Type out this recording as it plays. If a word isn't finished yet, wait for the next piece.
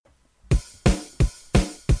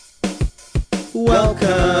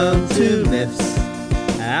Welcome to Myths.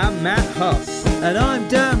 I'm Matt Hoss. And I'm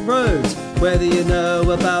Dan Rhodes. Whether you know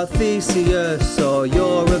about Theseus or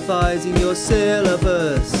you're revising your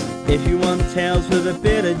syllabus, If you want tales with a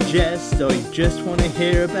bit of jest, or you just want to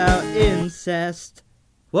hear about incest.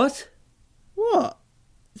 what? What?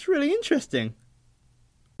 It's really interesting.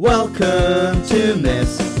 Welcome to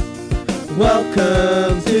Myths.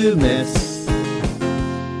 Welcome to Myths.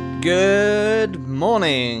 Good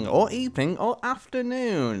morning, or evening, or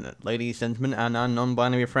afternoon, ladies, gentlemen, and our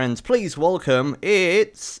non-binary friends. Please welcome,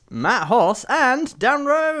 it's Matt Hoss and Dan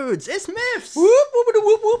Rhodes. It's Myths! Whoop, whoop,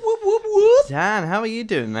 whoop, whoop, whoop, whoop, whoop. Dan, how are you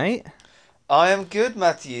doing, mate? I am good,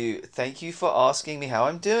 Matthew. Thank you for asking me how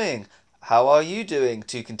I'm doing. How are you doing,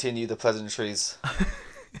 to continue the pleasantries?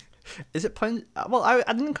 Is it well, I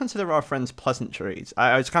didn't consider our friends pleasantries.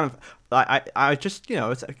 I was kind of, I was just, you know, I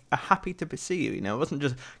was happy to see you, you know. I wasn't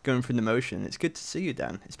just going through the motion. It's good to see you,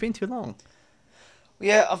 Dan. It's been too long.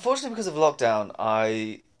 Yeah, unfortunately because of lockdown,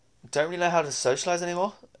 I don't really know how to socialise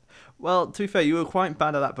anymore. Well, to be fair, you were quite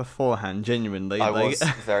bad at that beforehand, genuinely. I was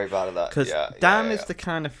very bad at that. Because Dan is the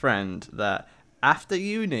kind of friend that after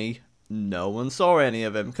uni, no one saw any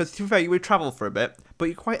of him. Because to be fair, you would travel for a bit, but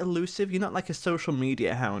you're quite elusive. You're not like a social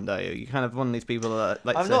media hound, are you? You're kind of one of these people that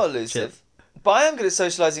like. I'm not elusive. But I am good at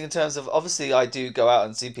socialising in terms of, obviously I do go out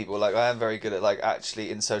and see people, like I am very good at like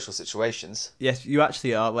actually in social situations. Yes, you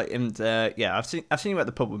actually are. Like, and yeah, I've seen you at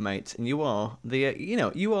the pub with mates, and you are the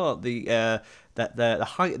you are the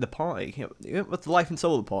height of the party. You're the life and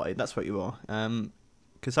soul of the party. That's what you are.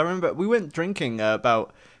 Because I remember we went drinking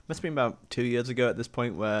must have been about 2 years ago at this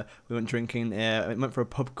point, where we went drinking. We went for a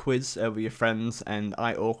pub quiz with your friends, and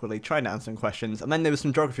I awkwardly tried to answer some questions, and then there was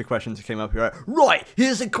some geography questions that came up. You're like, right,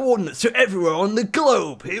 here's the coordinates to everywhere on the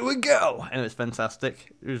globe. Here we go, and it was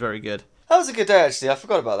fantastic. It was very good. That was a good day actually, I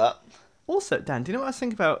forgot about that. Also, Dan, do you know what I was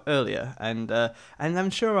thinking about earlier? And I'm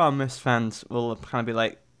sure our Miss fans will kind of be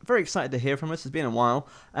like very excited to hear from us. It's been a while,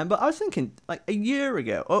 but I was thinking like a year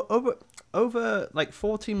ago, over like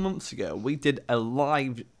 14 months ago, we did a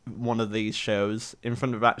live one of these shows in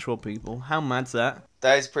front of actual people. How mad's that?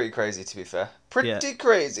 That is pretty crazy, to be fair. Pretty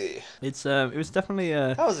crazy. It was definitely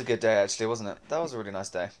That was a good day actually, wasn't it? That was a really nice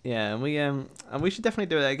day. Yeah, and we should definitely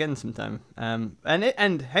do it again sometime. And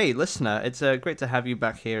hey, listener, it's great to have you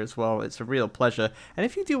back here as well. It's a real pleasure. And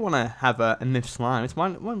if you do want to have a Myths Live, why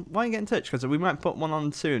don't you get in touch? Because we might put one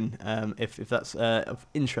on soon. If that's of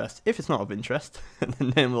interest. If it's not of interest,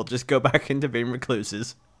 then we'll just go back into being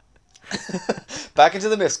recluses. Back into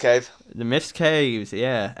the Myths Cave. The Myths Caves,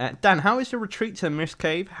 yeah. Dan, how is your retreat to the Myths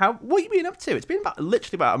Cave? What have you been up to? It's been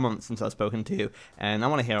literally about a month since I've spoken to you, and I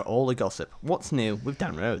want to hear all the gossip. What's new with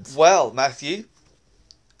Dan Rhodes? Well, Matthew,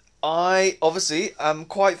 I obviously I'm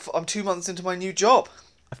 2 months into my new job.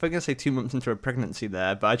 I was going to say 2 months into a pregnancy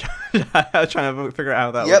there, but I was trying to figure out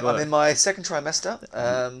how that Yep, would work. I'm in my second trimester.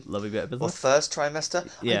 Lovely bit of Or business. first trimester.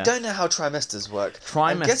 Yeah. I don't know how trimesters work.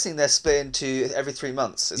 I'm guessing they're split into every 3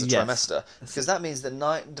 months is a trimester. Because that means that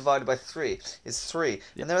 9 divided by 3 is 3.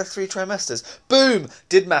 And there are 3 trimesters. Boom!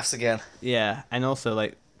 Did maths again. Yeah, and also,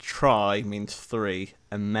 like, tri means 3,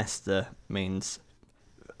 and mester means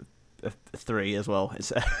 3 as well.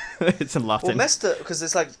 It's in Latin. Well, mester, because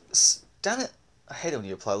it's like... Damn it. I hate it when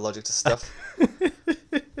you apply logic to stuff.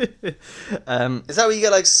 Is that where you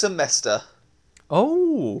get, like, semester?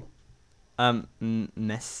 Oh! I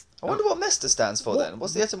wonder what mester stands for then.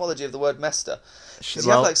 What's the etymology of the word mester? Because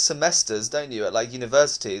you have like semesters, don't you? At like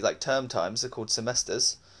university, like term times, they're called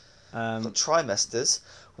semesters. Like trimesters.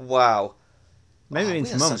 Wow. Maybe it means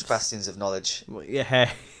we are months. such bastions of knowledge.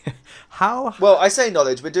 Yeah. How? Well, I say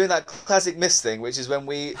knowledge. We're doing that classic myths thing, which is when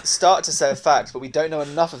we start to say a fact, but we don't know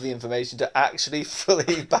enough of the information to actually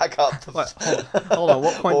fully back up. Hold on.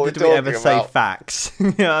 What point did we ever say facts?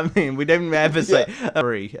 You know what I mean? We didn't ever say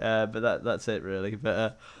three, but that's it really.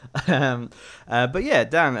 But yeah,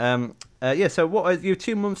 Dan. Yeah. So what are you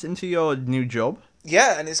 2 months into your new job?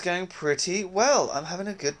 Yeah, and it's going pretty well. I'm having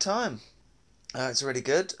a good time. It's really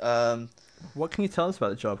good. What can you tell us about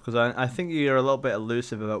the job? Because I think you're a little bit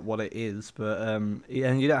elusive about what it is, but and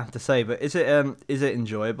you don't have to say. But is it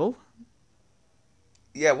enjoyable?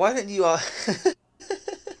 Yeah. Why don't you ask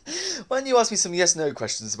me some yes/no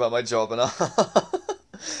questions about my job,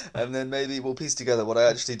 and then maybe we'll piece together what I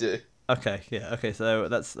actually do. Okay. Yeah. Okay. So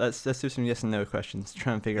let's do some yes and no questions to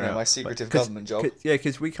try and figure out my secretive government job.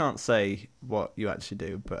 Because we can't say what you actually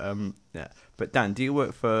do, but yeah. But Dan, do you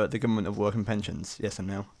work for the Government of Work and Pensions? Yes or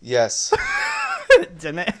no? Yes.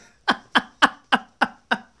 Didn't it?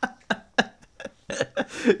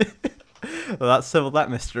 Well, that's settled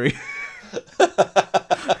that mystery.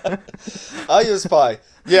 Are you a spy?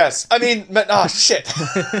 Yes. I mean, shit.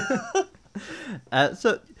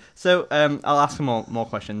 I'll ask some more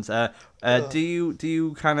questions. Do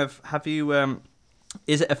you kind of have you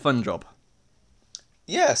is it a fun job?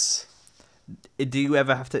 Yes. Do you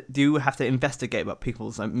have to investigate about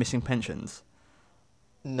people's missing pensions?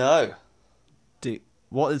 No.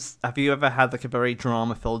 Have you ever had like a very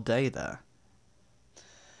drama-filled day there?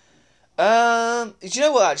 Do you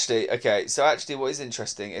know what, actually? Okay, so actually what is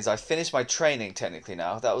interesting is I finished my training technically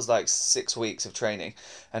now. That was like 6 weeks of training.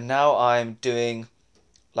 And now I'm doing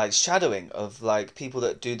like shadowing of like people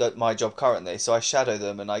that do my job currently. So I shadow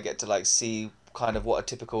them and I get to like see kind of what a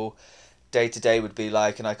typical day to day would be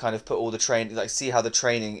like, and I kind of put all the training, like see how the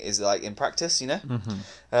training is like in practice, you know?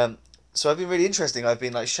 Mm-hmm. So I've been really interesting. I've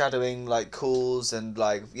been like shadowing like calls and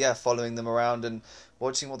like, yeah, following them around and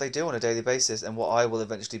watching what they do on a daily basis and what I will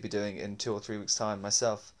eventually be doing in 2 or 3 weeks' time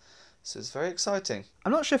myself. So it's very exciting.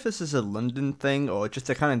 I'm not sure if this is a London thing or just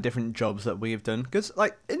the kind of different jobs that we've done. Because,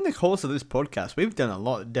 like, in the course of this podcast, we've done a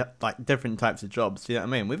lot of different types of jobs. You know what I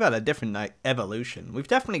mean? We've had a different evolution. We've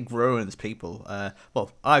definitely grown as people.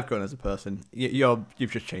 Well, I've grown as a person. You've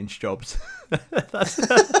just changed jobs.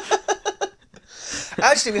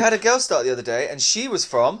 Actually, we had a girl start the other day, and she was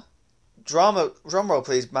from drum roll,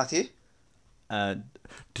 please, Matthew.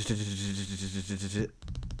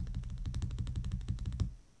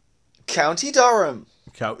 County Durham.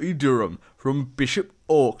 County Durham, from Bishop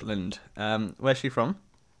Auckland. Where's she from?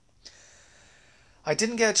 I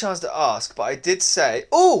didn't get a chance to ask, but I did say,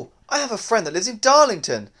 oh, I have a friend that lives in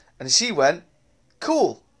Darlington. And she went,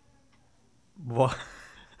 cool. What?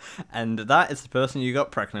 And that is the person you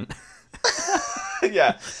got pregnant.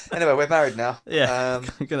 Yeah. Anyway, we're married now. Yeah.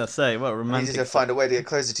 I'm going to say, well, romantic. I need to find a way to get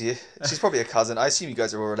closer to you. She's probably a cousin. I assume you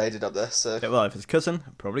guys are all related up there, so. Yeah, well, if it's a cousin,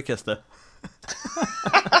 I'd probably kissed her.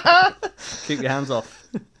 Keep your hands off.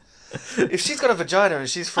 If she's got a vagina and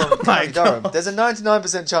she's from County Durham, there's a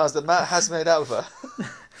 99% chance that Matt has made out with her.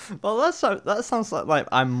 Well, that sounds like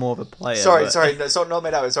I'm more of a player. Sorry, no, it's not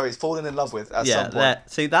made out with. Sorry, it's fallen in love with at some point.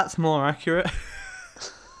 See, that's more accurate.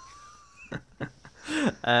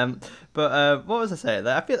 But what was I saying?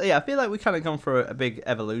 I feel like we've kind of gone through a big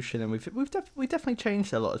evolution, and we definitely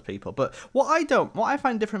changed a lot as people. But what I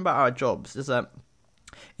find different about our jobs is that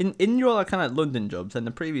in your kind of London jobs and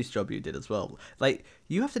the previous job you did as well, like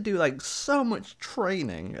you have to do like so much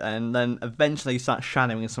training, and then eventually you start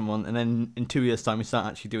shadowing someone, and then in 2 years' time you start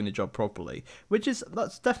actually doing the job properly.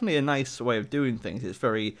 That's definitely a nice way of doing things. It's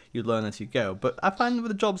very, you learn as you go. But I find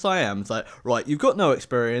with the jobs I am, it's like, right, you've got no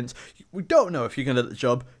experience, we don't know if you're gonna do the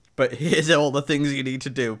job, but here's all the things you need to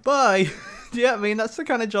do. Bye. Do you know what I mean? That's the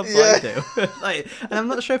kind of jobs I do. And I'm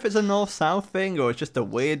not sure if it's a north-south thing or it's just a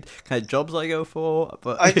weird kind of jobs I go for.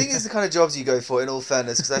 But I think it's the kind of jobs you go for, in all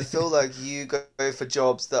fairness, because I feel like you go for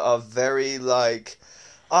jobs that are very like,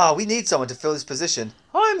 we need someone to fill this position.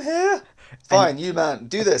 I'm here. Fine, you man,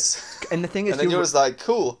 do this. And the thing is, and then you're just like,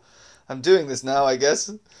 cool, I'm doing this now, I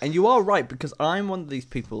guess. And you are right, because I'm one of these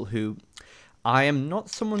people who, I am not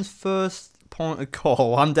someone's first point of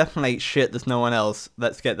call. I'm definitely shit. There's no one else.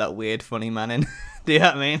 Let's get that weird, funny man in. Do you know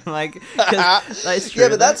what I mean? Like, that's true. Yeah,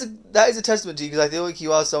 but that is a testament to you, because I feel like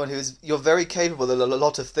you are someone you're very capable of a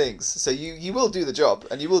lot of things. So you will do the job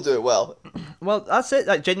and you will do it well. Well, that's it.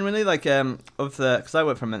 Like genuinely, like because I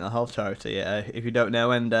work for a mental health charity. If you don't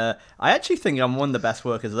know, and I actually think I'm one of the best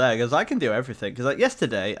workers there because I can do everything. Because like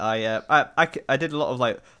yesterday, I did a lot of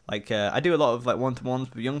I do a lot of like one-to-ones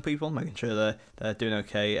with young people, making sure they're doing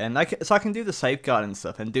okay, and I can do the safeguarding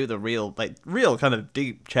stuff and do the real kind of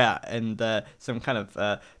deep chat, and some kind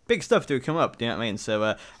of big stuff do come up. Do you know what I mean?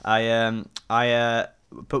 So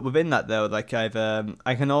but within that though, like I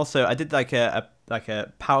did a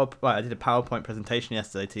PowerPoint presentation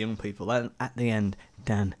yesterday to young people, and at the end,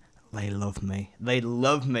 Dan, they love me.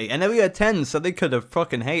 And then we had 10, so they could have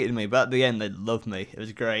fucking hated me, but at the end, they loved me. It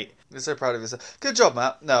was great. You're so proud of yourself. Good job,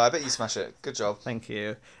 Matt. No, I bet you smash it. Good job. Thank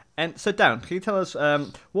you. And so, Dan, can you tell us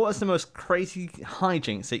what was the most crazy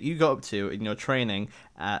hijinks that you got up to in your training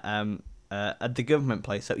at the government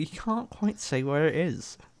place that you can't quite say where it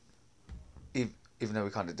is? Even though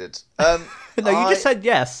we kind of did. No, you just said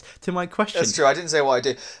yes to my question. That's true. I didn't say what I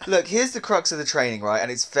do. Look, here's the crux of the training, right?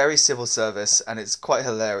 And it's very civil service, and it's quite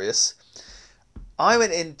hilarious. I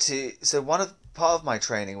went into... So part of my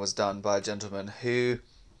training was done by a gentleman who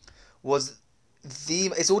was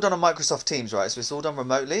it's all done on Microsoft Teams, right? So it's all done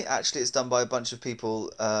remotely. Actually, it's done by a bunch of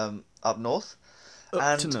people up north.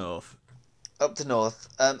 Up to north.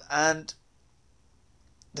 And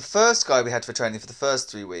the first guy we had for training for the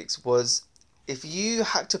first 3 weeks was... If you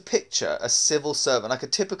had to picture a civil servant, like a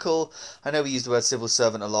typical... I know we use the word civil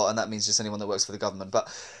servant a lot, and that means just anyone that works for the government. But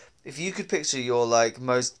if you could picture your like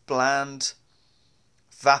most bland,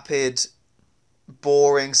 vapid,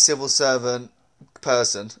 boring civil servant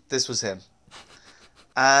person. This was him.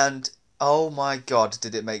 And oh my god,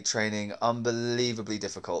 did it make training unbelievably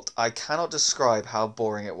difficult. I cannot describe how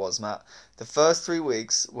boring it was, Matt. The first 3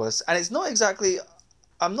 weeks was... And it's not exactly...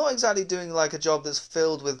 I'm not exactly doing like a job that's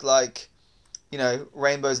filled with like, you know,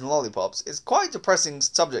 rainbows and lollipops. It's quite depressing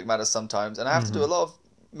subject matter sometimes, and I have to do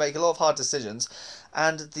make a lot of hard decisions.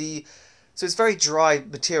 And so it's very dry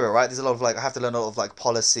material, right? There's a lot of like, I have to learn a lot of like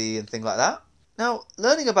policy and things like that. Now,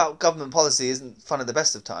 learning about government policy isn't fun at the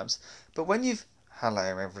best of times, but when you've...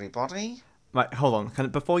 Hello, everybody. Right, hold on.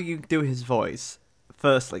 Before you do his voice,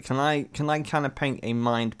 firstly, can I kind of paint a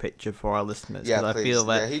mind picture for our listeners? Yeah, please. I feel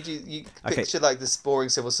that... Yeah, who do you picture like this boring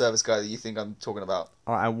civil service guy that you think I'm talking about?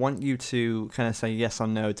 All right, I want you to kind of say yes or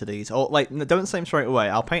no to these. Or, like, don't say them straight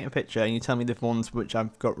away. I'll paint a picture and you tell me the ones which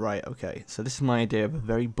I've got right. Okay, so this is my idea of a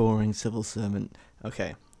very boring civil servant.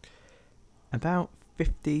 Okay. About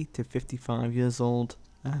 50 to 55 years old.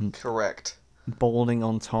 Correct. Balding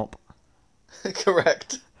on top.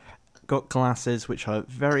 Correct. Got glasses, which are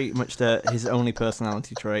very much his only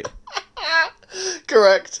personality trait.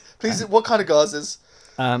 Correct. Please, what kind of glasses?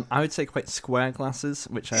 I would say quite square glasses,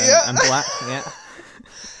 which are and black. Yeah.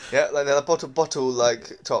 Yeah, like they're bottle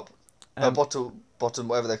like top, bottom,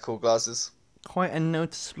 whatever they're called, glasses. Quite a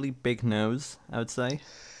noticeably big nose, I would say.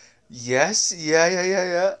 Yes.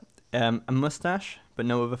 Yeah. A mustache, but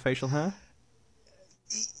no other facial hair.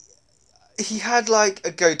 He had like a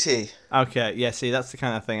goatee. Okay, yeah. See, that's the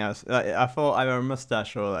kind of thing I thought either a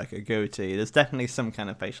mustache or like a goatee. There's definitely some kind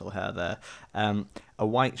of facial hair there. A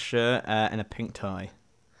white shirt and a pink tie.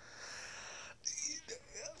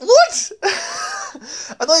 What?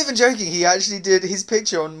 I'm not even joking. He actually did his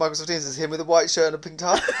picture on Microsoft Teams as him with a white shirt and a pink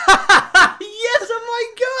tie. Yes!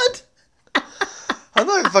 Oh my god! I'm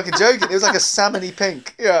not even fucking joking. It was like a salmony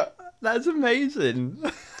pink. Yeah. That's amazing.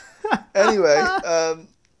 Anyway,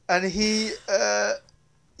 and he, I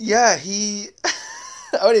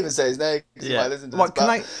won't even say his name because he might listen to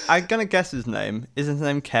this. I'm gonna guess his name. Is his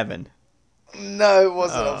name Kevin? No, it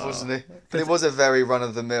wasn't, unfortunately. But it was a very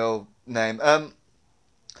run-of-the-mill name.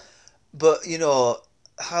 But, you know,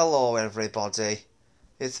 hello, everybody.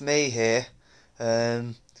 It's me here.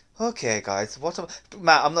 Okay, guys.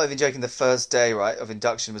 Matt, I'm not even joking. The first day, right, of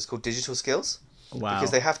induction was called Digital Skills. Wow.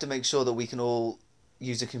 Because they have to make sure that we can all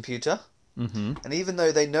use a computer. Mm-hmm. And even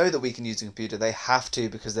though they know that we can use a computer, they have to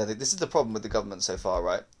because this is the problem with the government so far,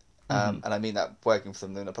 right? And I mean that working for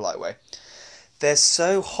them in a polite way. They're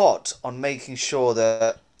so hot on making sure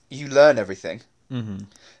that you learn everything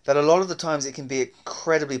that a lot of the times it can be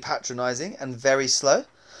incredibly patronising and very slow.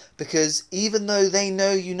 Because even though they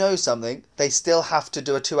know you know something, they still have to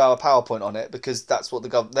do a 2-hour PowerPoint on it because that's what the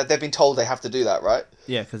government... They've been told they have to do that, right?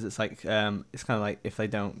 Yeah, because it's like it's kind of like if they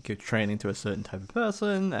don't give training to a certain type of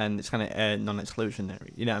person, and it's kind of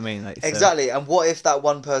non-exclusionary. You know what I mean? Like, exactly. And what if that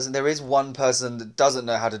one person... There is one person that doesn't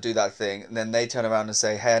know how to do that thing, and then they turn around and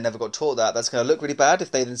say, hey, I never got taught that. That's going to look really bad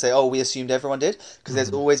if they then say, oh, we assumed everyone did. Because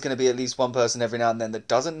there's always going to be at least one person every now and then that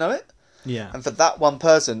doesn't know it. Yeah. And for that one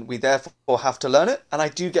person, we therefore have to learn it. And I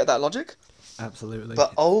do get that logic. Absolutely.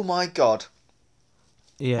 But oh my god.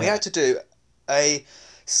 Yeah. We had to do a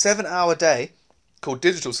 7-hour day called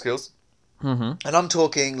Digital Skills. Mm-hmm. And I'm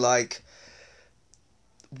talking like,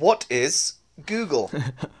 what is Google?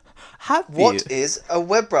 What is a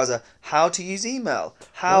web browser? How to use email?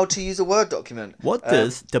 How to use a Word document? What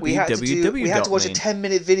does www we had to watch mean? a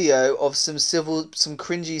 10-minute video of some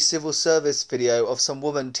cringy civil service video of some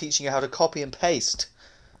woman teaching you how to copy and paste.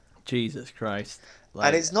 Jesus Christ.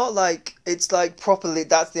 And it's not like, it's like properly,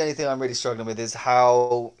 that's the only thing I'm really struggling with is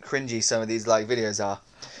how cringy some of these like videos are.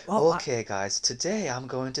 Well, okay guys, today I'm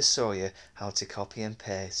going to show you how to copy and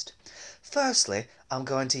paste. Firstly, I'm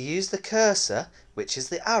going to use the cursor, which is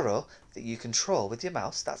the arrow that you control with your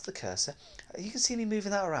mouse. That's the cursor. You can see me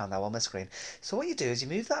moving that around now on my screen. So what you do is you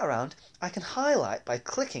move that around. I can highlight by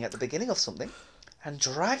clicking at the beginning of something and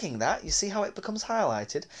dragging that. You see how it becomes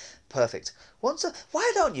highlighted? Perfect.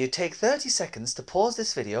 Why don't you take 30 seconds to pause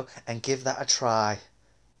this video and give that a try?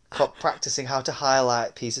 Practicing how to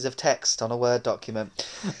highlight pieces of text on a Word document.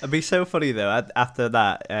 It'd be so funny though. After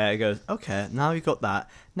that, it goes, okay, now you've got that.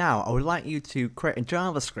 Now I would like you to create a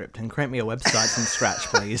JavaScript and create me a website from scratch,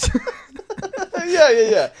 please.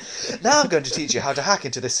 Yeah. Now I'm going to teach you how to hack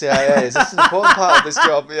into the CIA. This is an important part of this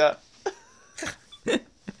job, yeah.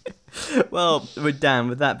 Well, with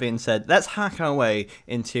that being said, let's hack our way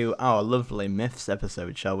into our lovely Myths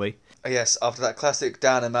episode, shall we? Yes, after that classic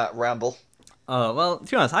Dan and Matt ramble. Oh, well, to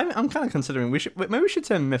be honest, I'm kind of considering maybe we should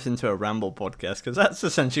turn Myths into a ramble podcast, because that's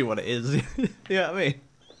essentially what it is. You know what I mean?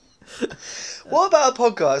 What about a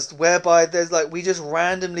podcast whereby there's like we just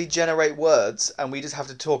randomly generate words and we just have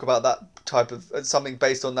to talk about that type of something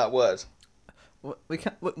based on that word? We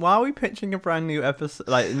can. Why are we pitching a brand new episode,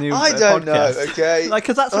 like a new? I don't know. Okay, like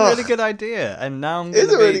because that's a really good idea, and now I'm.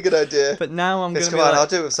 It's a really good idea. But now I'm going to come on, I'll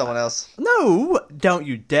do it with someone else. No, don't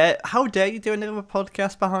you dare! How dare you do another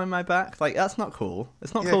podcast behind my back? Like that's not cool.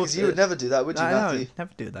 It's not cool. Because you would never do that, would you, Matthew? No,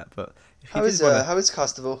 never do that. But how is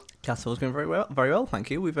Castival? Castival's going very well, thank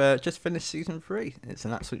you. We've just finished season 3. It's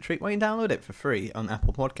an absolute treat. Well, you can download it for free on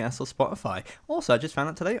Apple Podcasts or Spotify. Also, I just found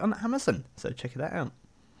it today on Amazon, so check it out.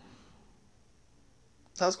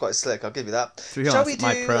 That was quite slick, I'll give you that. To be honest,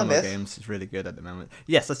 my promo games is really good at the moment.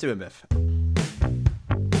 Yes, let's do a myth.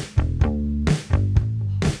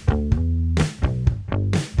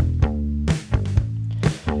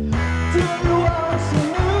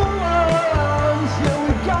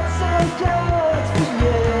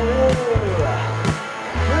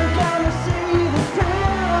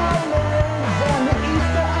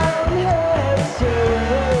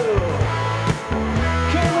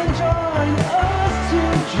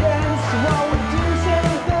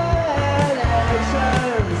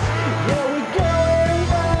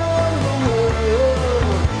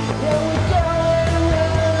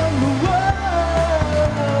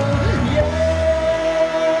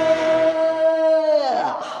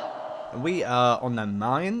 We are on the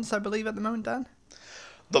Mayans, I believe, at the moment, Dan.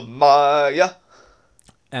 The Maya.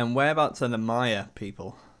 And whereabouts are the Maya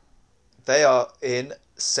people? They are in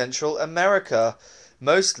Central America,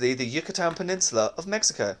 mostly the Yucatan Peninsula of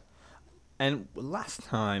Mexico. And last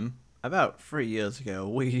time, about 3 years ago,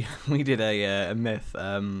 we did a myth,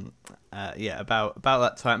 about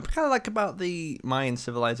that time, kind of like about the Mayan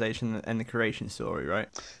civilization and the creation story, right?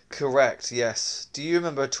 Correct. Yes. Do you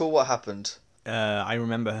remember at all what happened? I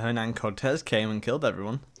remember Hernan Cortez came and killed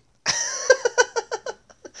everyone.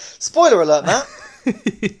 Spoiler alert, Matt.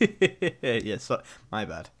 Yes, my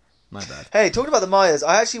bad. Hey, talking about the Mayas,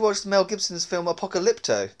 I actually watched Mel Gibson's film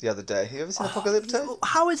Apocalypto the other day. Have you ever seen Apocalypto?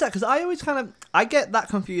 How is that? Because I always I get that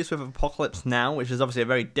confused with Apocalypse Now, which is obviously a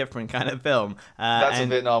very different kind of film. That's a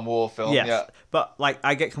Vietnam War film, yes, yeah. But like,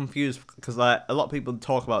 I get confused because a lot of people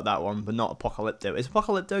talk about that one, but not Apocalypto. Is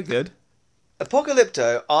Apocalypto good?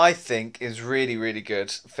 Apocalypto, I think, is really, really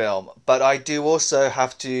good film. But I do also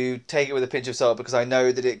have to take it with a pinch of salt because I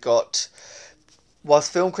know that it got...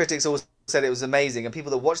 Whilst film critics all said it was amazing and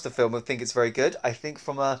people that watch the film would think it's very good, I think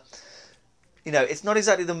from a... it's not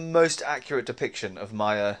exactly the most accurate depiction of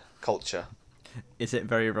Maya culture. Is it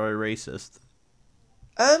very, very racist?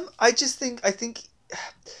 I think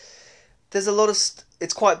there's a lot of...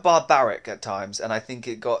 It's quite barbaric at times, and I think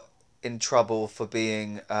it got in trouble for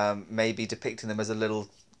being maybe depicting them as a little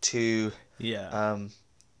too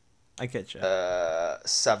I get you.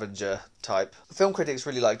 Scavenger type. Film critics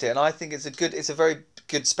really liked it, and I think it's a very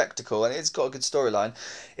good spectacle, and it's got a good storyline.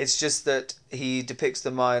 It's just that he depicts the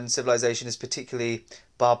Mayan civilization as particularly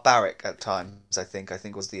barbaric at times. I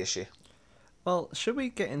think was the issue. Well, should we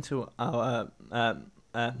get into our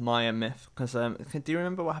Maya myth? Because do you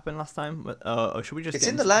remember what happened last time? Or should we just? It's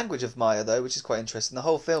in the language of Maya though, which is quite interesting. The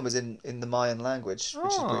whole film is in the Mayan language,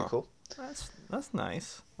 which is pretty cool. That's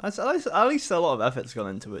nice. At least a lot of effort's gone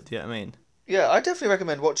into it. Do you know what I mean? Yeah, I definitely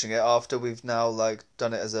recommend watching it after we've now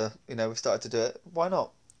done it as a we've started to do it. Why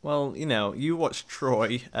not? Well, you watched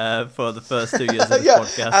Troy for the first 2 years of this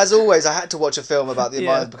podcast. As always, I had to watch a film about the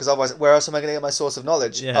Mayans because otherwise, where else am I going to get my source of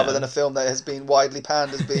knowledge other than a film that has been widely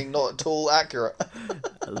panned as being not at all accurate?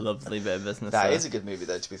 A lovely bit of business. That is a good movie,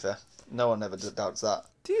 though. To be fair, no one ever doubts that.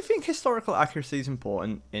 Do you think historical accuracy is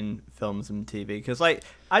important in films and TV? Because,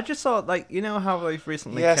 I just saw, how they've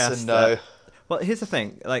recently cast... Yes and no. Well, here's the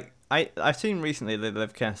thing. I've seen recently that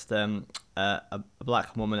they've cast a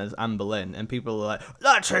black woman as Anne Boleyn, and people are like,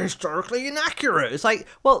 that's historically inaccurate. It's like,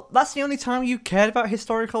 well, that's the only time you cared about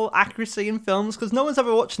historical accuracy in films, because no one's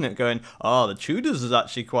ever watching it going, oh, the Tudors is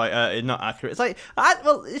actually quite not accurate. It's like,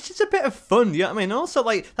 well, it's just a bit of fun, you know what I mean? Also,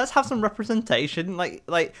 let's have some representation.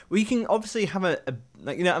 We can obviously have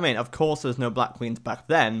you know what I mean? Of course, there's no black queens back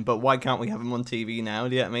then, but why can't we have them on TV now?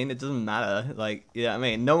 Do you know what I mean? It doesn't matter. You know what I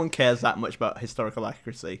mean? No one cares that much about historical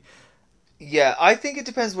accuracy. Yeah, I think it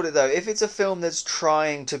depends what though. If it's a film that's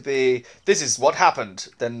trying to be, this is what happened,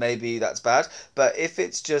 then maybe that's bad. But if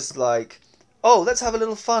it's just let's have a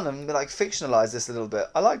little fun and fictionalize this a little bit,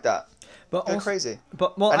 I like that. But go crazy.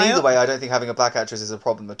 But either way, I don't think having a black actress is a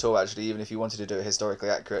problem at all. Actually, even if you wanted to do it historically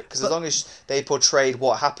accurate, because as long as they portrayed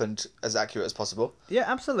what happened as accurate as possible. Yeah,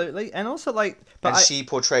 absolutely, and also she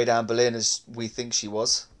portrayed Anne Boleyn as we think she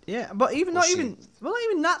was. Yeah, but not even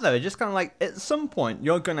that though. It's just kind of like at some point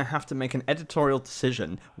you're going to have to make an editorial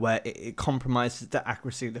decision where it compromises the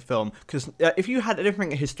accuracy of the film. Because if you had anything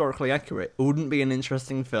historically accurate, it wouldn't be an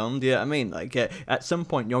interesting film. Do you know what I mean? Like at some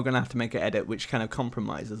point you're going to have to make an edit which kind of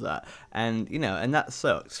compromises that, and and that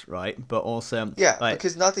sucks, right? But also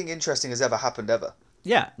because nothing interesting has ever happened ever.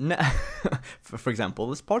 Yeah, for example,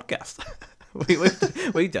 this podcast.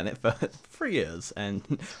 We've done it for 3 years,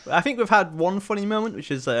 and I think we've had one funny moment,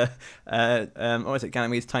 which is what is it,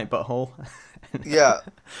 Ganymede's tight butthole? Yeah.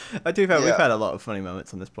 I do think we've had a lot of funny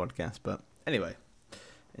moments on this podcast, but anyway.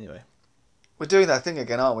 We're doing that thing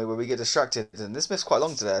again, aren't we, where we get distracted, and this myth's quite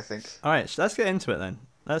long today, I think. Alright, so let's get into it then.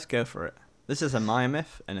 Let's go for it. This is a Maya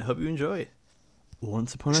myth, and I hope you enjoy it.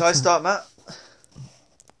 Once upon a time... Shall I start, Matt?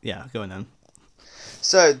 Yeah, go on then.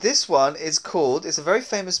 So this one is called, it's a very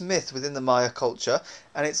famous myth within the Maya culture,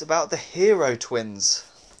 and it's about the hero twins.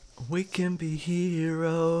 We can be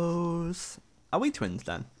heroes. Are we twins,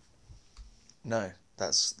 Dan? No,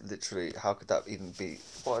 that's literally, how could that even be?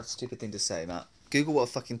 What a stupid thing to say, Matt. Google what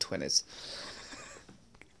a fucking twin is.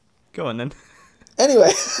 Go on then.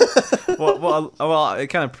 Anyway. well, it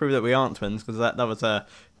kind of proved that we aren't twins, because that was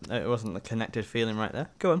it wasn't a connected feeling right there.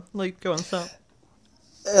 Go on, start.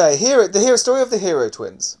 The story of the hero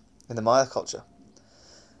twins in the Maya culture.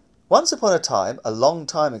 Once upon a time, a long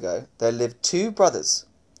time ago, there lived two brothers.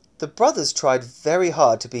 The brothers tried very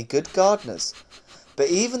hard to be good gardeners, but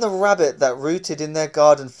even the rabbit that rooted in their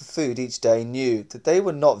garden for food each day knew that they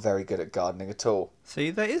were not very good at gardening at all.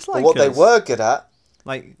 See, that is like but what they were good at,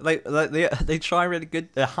 like they try really good.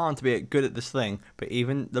 They're hard to be good at this thing, but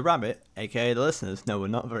even the rabbit, aka the listeners, know we're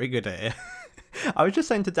not very good at it. I was just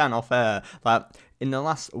saying to Dan off air that in the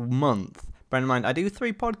last month, bear in mind, I do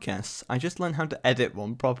 3 podcasts. I just learned how to edit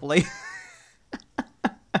one properly.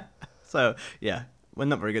 So, yeah, we're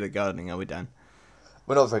not very good at gardening, are we, Dan?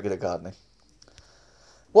 We're not very good at gardening.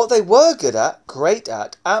 What they were good at, great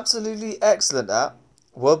at, absolutely excellent at,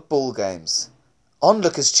 were ball games.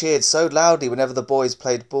 Onlookers cheered so loudly whenever the boys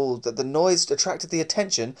played ball that the noise attracted the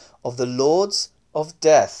attention of the Lords of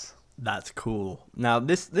Death. That's cool. Now,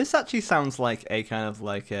 this actually sounds like a kind of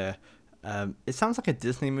like a... it sounds like a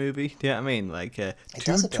Disney movie. Do you know what I mean? Like it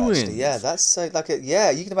does a bit, actually. Yeah, that's so like a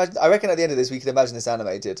You can imagine. I reckon at the end of this, we can imagine this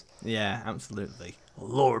animated. Yeah, absolutely.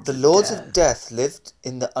 The Lords of Death lived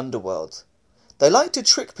in the underworld. They liked to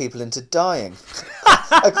trick people into dying.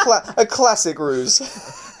 a classic ruse.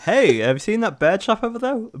 Hey, have you seen that bear trap over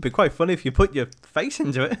there? It'd be quite funny if you put your face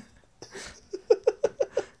into it.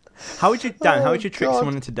 How would you trick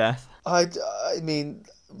someone into death? I mean,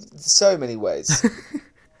 so many ways.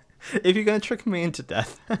 If you're going to trick me into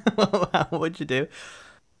death, what would you do?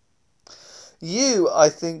 You, I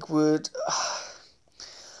think, would...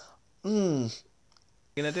 You're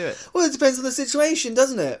going to do it? Well, it depends on the situation,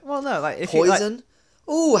 doesn't it? Well, no, like... if Poison?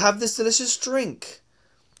 Ooh, have this delicious drink.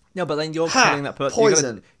 No, but then you're killing that person.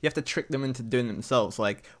 Poison. You have to trick them into doing it themselves.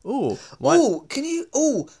 Like, ooh... can you...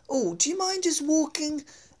 Ooh, do you mind just walking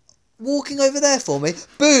over there for me?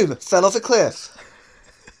 Boom! Fell off a cliff.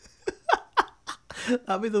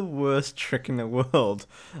 That'd be the worst trick in the world.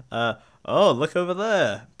 Oh, look over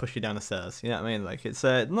there. Push you down the stairs. You know what I mean? Like, it's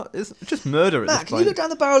just murder at Matt, this point. can you look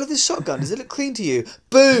down the barrel of this shotgun? Does it look clean to you?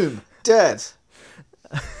 Boom! Dead.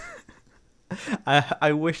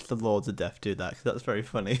 I wish the Lords of Death do that, because that's very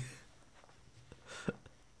funny.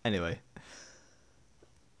 Anyway.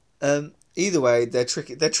 Either way, they're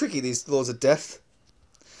tricky. They're tricky, these Lords of Death.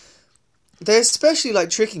 They especially like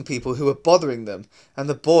tricking people who were bothering them, and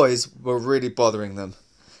the boys were really bothering them.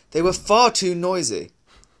 They were far too noisy.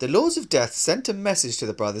 The Lords of Death sent a message to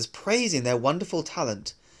the brothers praising their wonderful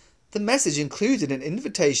talent. The message included an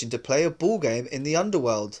invitation to play a ball game in the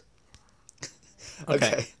underworld.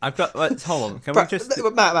 Okay. I've got... hold on. Can we just...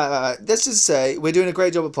 Matt, let's just say we're doing a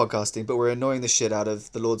great job at podcasting, but we're annoying the shit out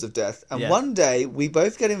of the Lords of Death. And one day, we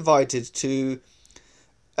both get invited to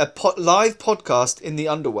a live podcast in the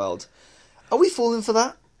underworld. Are we falling for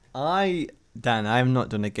that? Dan, I have not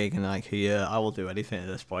done a gig in like a year. I will do anything at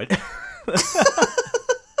this point.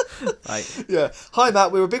 Yeah. Hi,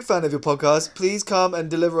 Matt. We're a big fan of your podcast. Please come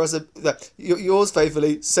and deliver us yours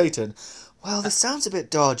faithfully, Satan. Well, this sounds a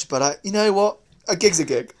bit dodge, but you know what? A gig's a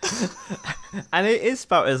gig. And it is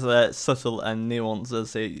about as subtle and nuanced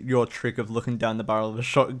as your trick of looking down the barrel of a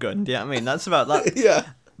shotgun. Do you know what I mean? That's about that. Yeah.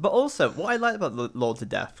 But also, what I like about the Lords of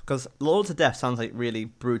Death, because Lords of Death sounds like really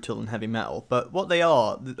brutal and heavy metal, but what they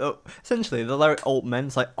are, essentially, they're like old men.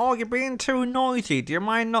 It's like, oh, you're being too noisy. Do you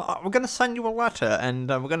mind not? We're going to send you a letter, and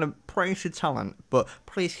we're going to praise your talent, but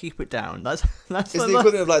please keep it down. That's it's the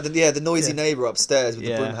equivalent of like the noisy neighbour upstairs with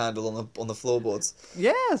the broom handle on the floorboards.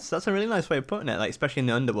 Yes, that's a really nice way of putting it. Like especially in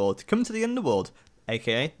the underworld. Come to the underworld,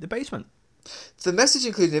 aka the basement. The message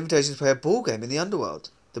included an invitation to play a ball game in the underworld.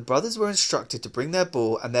 The brothers were instructed to bring their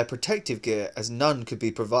ball and their protective gear, as none could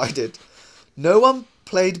be provided. No one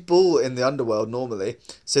played ball in the underworld normally,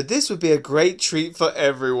 so this would be a great treat for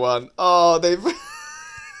everyone. Oh, they've...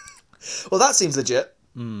 Well, that seems legit.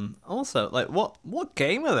 Also, like, what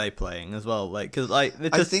game are they playing as well? Like, because like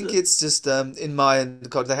I think it's just in Mayan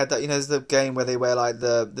culture they had that, there's the game where they wear like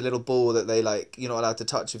the little ball that they like you're not allowed to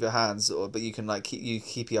touch with your hands, but you can like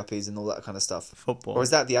keep yuppies and all that kind of stuff. Football, or is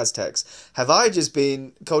that the Aztecs? Have I just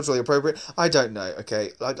been culturally appropriate? I don't know. Okay,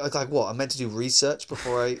 like what? I'm meant to do research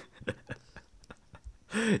before I.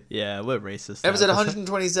 Yeah, we're racist. Episode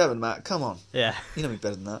 127, Matt. Come on. Yeah, you know me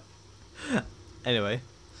better than that. Anyway.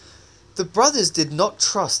 The brothers did not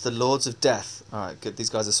trust the Lords of Death. Alright, good, these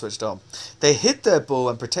guys are switched on. They hid their ball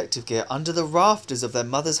and protective gear under the rafters of their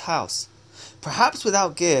mother's house. Perhaps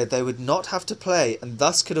without gear they would not have to play, and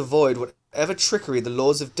thus could avoid whatever trickery the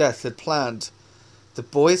Lords of Death had planned. The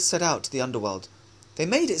boys set out to the underworld. They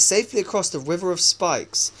made it safely across the River of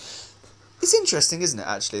Spikes. It's interesting, isn't it,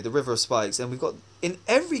 actually, the River of Spikes? And we've got, in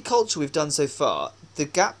every culture we've done so far,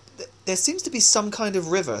 there seems to be some kind of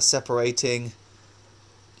river separating...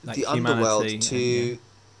 like the underworld to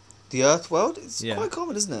the earth world. It's quite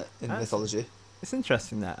common, isn't it, in mythology? It's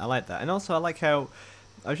interesting that. I like that. And also I like how,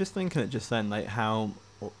 I was just thinking it just then, like how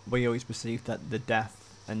we always perceive that the death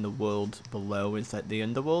and the world below is like the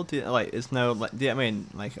underworld. Like it's no, like, do you know what I mean?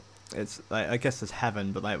 Like it's like, I guess there's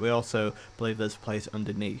heaven, but like we also believe there's a place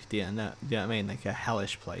underneath. Do you know what I mean? Like a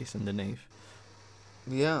hellish place underneath.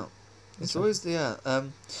 Yeah. It's always,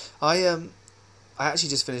 I actually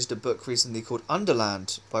just finished a book recently called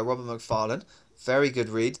Underland by Robert Macfarlane. Very good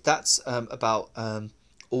read. That's about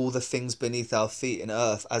all the things beneath our feet in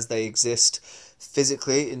Earth as they exist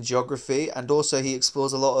physically in geography, and also he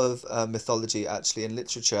explores a lot of mythology actually in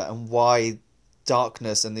literature and why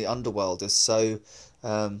darkness and the underworld is so,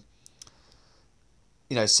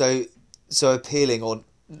 so appealing or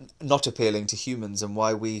not appealing to humans, and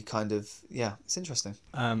why we kind of it's interesting.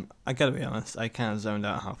 I gotta be honest, I kind of zoned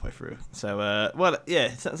out halfway through. So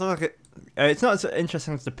it sounds like it's not as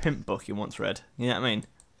interesting as the pimp book you once read. You know what I mean?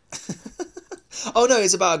 Oh no,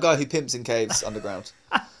 it's about a guy who pimps in caves underground.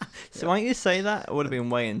 So why don't you say that? I would have been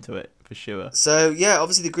way into it for sure. So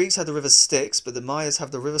obviously the Greeks had the river Styx, but the Mayas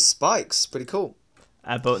have the river Spikes. Pretty cool.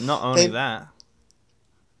 But not only that.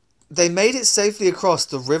 They made it safely across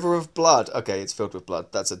the River of Blood. Okay, it's filled with blood.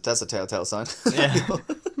 That's a telltale sign. Yeah.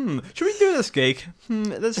 Should we do this gig?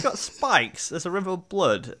 There's got spikes. There's a River of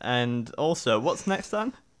Blood, and also, what's next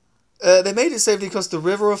then? They made it safely across the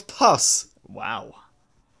River of Pus. Wow.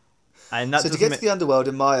 And that so to get to the underworld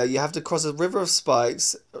in Maya, you have to cross a River of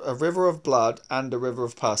Spikes, a River of Blood, and a River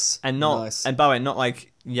of Pus. And not, nice. And by the way, not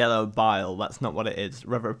like yellow bile. That's not what it is.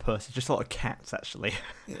 River of Pus. It's just a lot of cats, actually.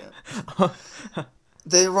 Yeah.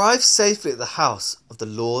 They arrived safely at the house of the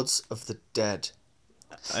Lords of the Dead.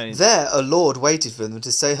 There, a lord waited for them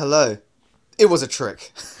to say hello. It was a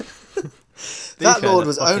trick. That lord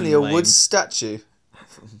was only a wood statue.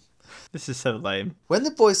 This is so lame. When the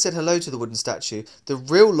boys said hello to the wooden statue, the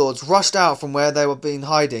real lords rushed out from where they were being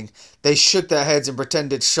hiding. They shook their heads in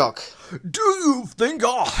pretended shock. Do you think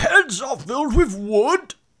our heads are filled with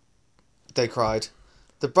wood? They cried.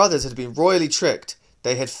 The brothers had been royally tricked.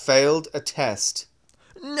 They had failed a test.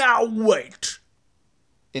 Now wait,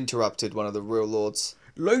 interrupted one of the real lords.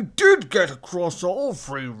 They did get across all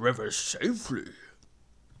three rivers safely.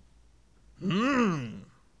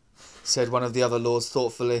 Said one of the other lords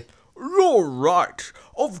thoughtfully. You're right.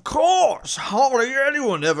 Of course, hardly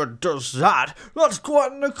anyone ever does that. That's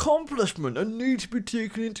quite an accomplishment and needs to be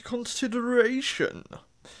taken into consideration.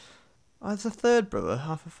 There's a third brother,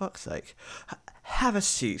 for fuck's sake. Have a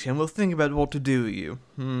seat and we'll think about what to do with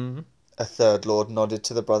you. A third lord nodded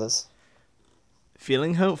to the brothers.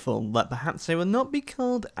 Feeling hopeful that perhaps they would not be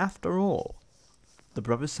killed after all, the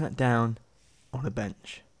brothers sat down on a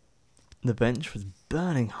bench. The bench was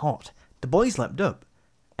burning hot. The boys leapt up,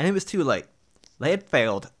 and it was too late. They had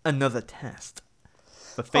failed another test.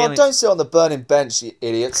 Don't sit on the burning bench, you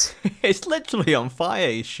idiots. It's literally on fire,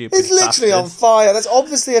 you stupid It's literally on fire. That's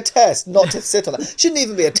obviously a test, not to sit on it. Shouldn't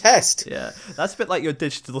even be a test. Yeah, that's a bit like your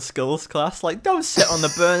digital skills class. Like, don't sit on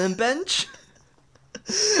the burning bench.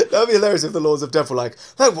 That would be hilarious if the Lords of Death were like,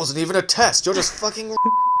 that wasn't even a test. You're just fucking...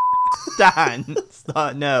 Dan,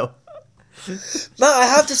 no. Matt, I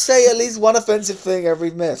have to say at least one offensive thing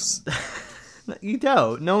every myths. You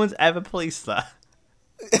don't. No one's ever policed that.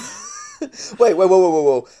 Wait,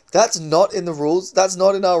 whoa. That's not in the rules. That's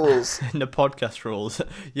not in our rules. In the podcast rules.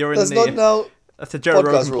 You're in That's not in our That's a Joe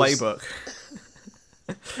Rogan rules. playbook.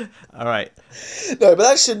 All right. No, but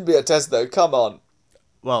that shouldn't be a test, though. Come on.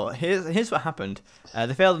 Well, here's what happened.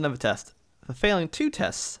 They failed another test. For failing 2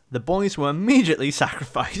 tests, the boys were immediately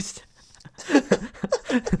sacrificed.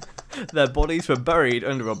 Their bodies were buried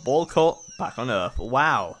under a ball court back on Earth.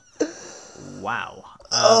 Wow.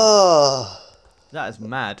 That is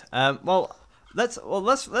mad. Let's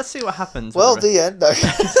see what happens. Well, the end. No.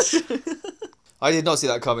 I did not see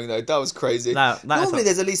that coming though. That was crazy. Normally,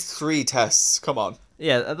 there's at least 3 tests. Come on.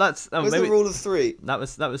 Yeah, that's. Where's the rule of 3? That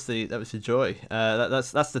was the joy.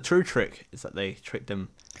 That's the true trick. Is that they tricked him.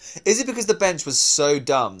 Is it because the bench was so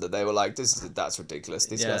dumb that they were like, that's ridiculous.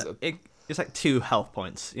 These guys are. It's like 2 health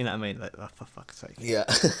points. You know what I mean? Like, oh, for fuck's sake. Yeah.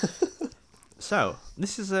 So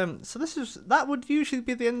that would usually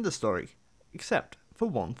be the end of the story, except for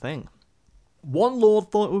one thing. One lord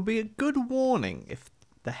thought it would be a good warning if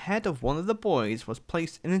the head of one of the boys was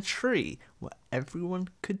placed in a tree where everyone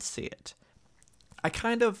could see it. I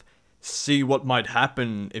kind of see what might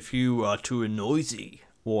happen if you are too noisy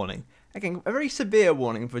warning. Again, a very severe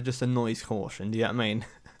warning for just a noise caution. Do you know what I mean?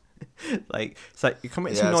 Like, it's like you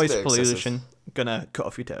commit some noise pollution, gonna cut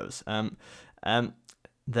off your toes.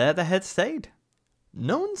 There the head stayed.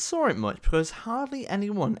 No one saw it much because hardly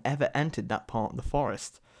anyone ever entered that part of the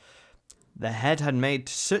forest. The head had made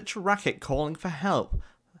such a racket calling for help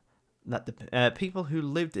that the people who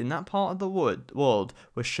lived in that part of the world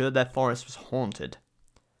were sure their forest was haunted.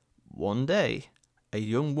 One day, a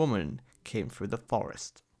young woman came through the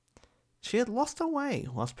forest. She had lost her way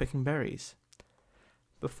whilst picking berries.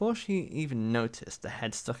 Before she even noticed the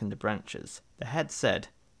head stuck in the branches, the head said,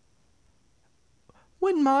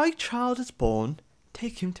 "When my child is born,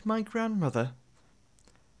 take him to my grandmother."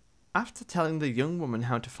 After telling the young woman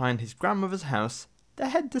how to find his grandmother's house, the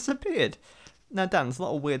head disappeared. Now, Dan, there's a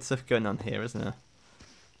lot of weird stuff going on here, isn't there?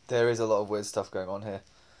 There is a lot of weird stuff going on here.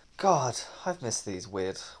 God, I've missed these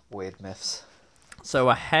weird myths. So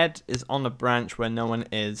a head is on a branch where no one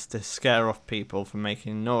is to scare off people from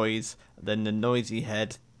making noise. Then the noisy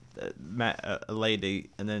head met a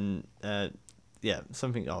lady, and then,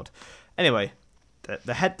 something odd. Anyway,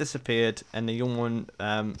 the head disappeared, and the young woman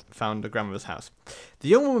found her grandmother's house. The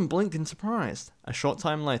young woman blinked in surprise. A short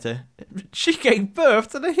time later, she gave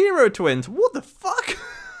birth to the hero twins. What the fuck?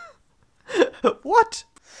 What?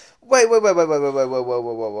 Wait, hang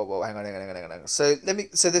on. So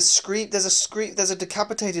there's a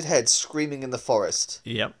decapitated head screaming in the forest.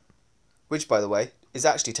 Yep. Which, by the way, is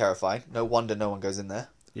actually terrifying. No wonder no one goes in there.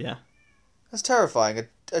 Yeah. That's terrifying.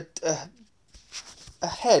 A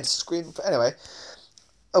head screaming. Anyway,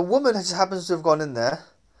 a woman just happens to have gone in there,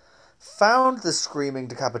 found the screaming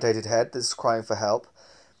decapitated head that's crying for help,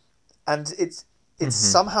 and it's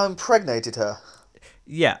somehow impregnated her.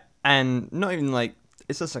 Yeah, and not even like,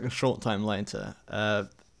 it's just like a short time later,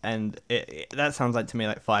 and that sounds like to me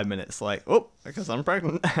like 5 minutes, like, oh, because I'm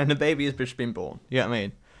pregnant, and the baby has just been born. You know what I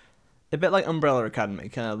mean? A bit like Umbrella Academy,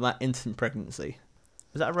 kind of that instant pregnancy.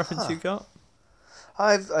 Is that a reference you got?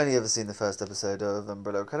 I've only ever seen the first episode of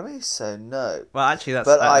Umbrella Academy, so no. Well, actually,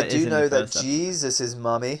 But I do know that Jesus'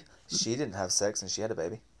 mummy, she didn't have sex and she had a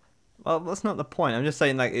baby. Well, that's not the point. I'm just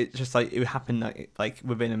saying, like, it's just like it happened like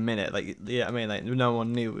within a minute. Like, yeah, I mean, like no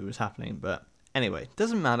one knew it was happening. But anyway,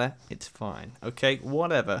 doesn't matter. It's fine. Okay,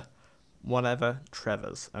 whatever,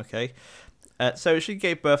 Trevor's. Okay. So she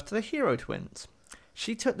gave birth to the hero twins.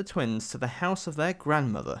 She took the twins to the house of their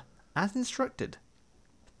grandmother, as instructed.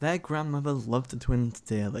 Their grandmother loved the twins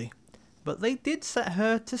dearly, but they did set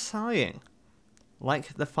her to sighing.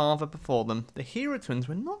 Like the father before them, the hero twins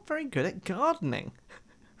were not very good at gardening.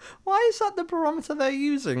 Why is that the barometer they're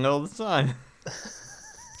using all the time?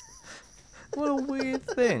 What a weird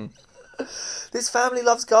thing. This family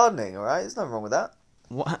loves gardening, alright? There's nothing wrong with that.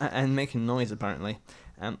 And making noise, apparently.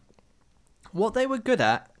 What they were good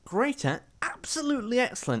at, great at, absolutely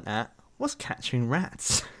excellent at, was catching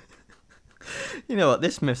rats. You know what,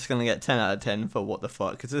 this myth's going to get 10 out of 10 for what the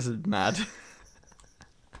fuck, because this is mad.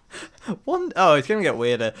 It's going to get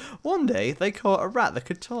weirder. One day, they caught a rat that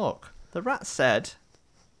could talk. The rat said...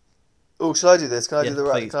 Oh, shall I do this? Can I do the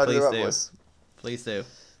rat? Can I do the rat voice? Please do.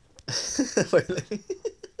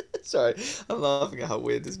 Sorry, I'm laughing at how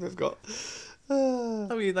weird this myth got. I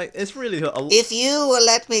mean, like, it's really... If you will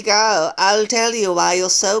let me go, I'll tell you why you're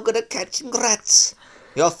so good at catching rats.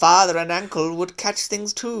 Your father and uncle would catch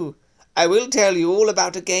things too. I will tell you all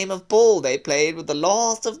about a game of ball they played with the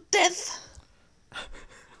laws of death.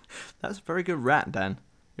 That's a very good rat, Dan.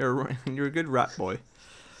 You're a good rat boy.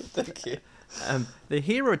 Thank you. The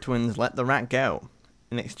hero twins let the rat go.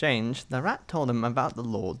 In exchange, the rat told them about the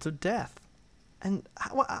Lords of Death. And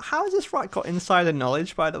how has this rat got insider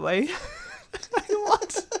knowledge, by the way?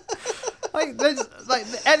 What?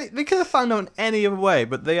 They could have found out in any other way,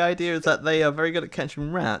 but the idea is that they are very good at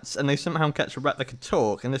catching rats, and they somehow catch a rat that can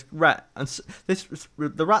talk. And this rat,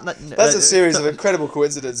 the rat that that's a series of incredible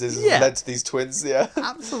coincidences that led to these twins. Yeah,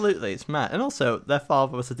 absolutely, it's mad. And also, their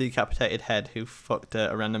father was a decapitated head who fucked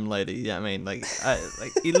a random lady. Yeah, I mean,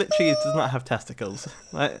 he literally does not have testicles.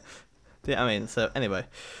 Yeah, I mean, so anyway.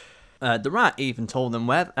 The rat even told them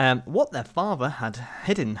what their father had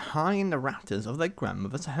hidden high in the rafters of their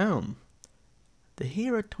grandmother's home. The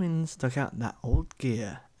hero twins took out that old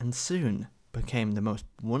gear and soon became the most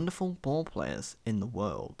wonderful ball players in the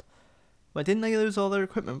world. But didn't they lose all their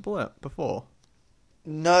equipment before?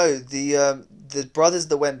 No, the brothers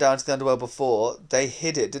that went down to the underworld before, they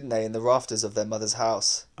hid it, didn't they, in the rafters of their mother's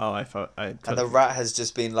house? Oh, And the rat has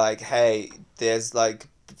just been like, hey, there's like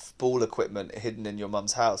ball equipment hidden in your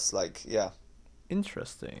mum's house, like, yeah.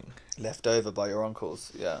 Interesting. Left over by your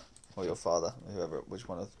uncles, yeah. Or your father, which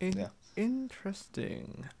one of, yeah.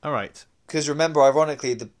 Interesting. All right. Because remember,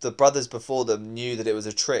 ironically, the brothers before them knew that it was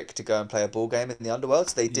a trick to go and play a ball game in the underworld,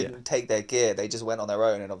 so they didn't take their gear, they just went on their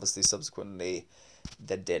own, and obviously subsequently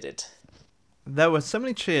they did it. There were so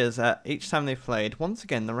many cheers each time they played. Once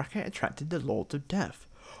again, the racket attracted the Lords of Death.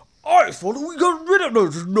 I thought we got rid of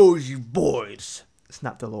those noisy boys,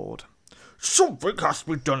 snapped the Lord. Something has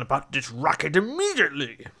to be done about this racket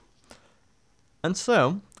immediately. And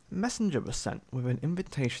so, a messenger was sent with an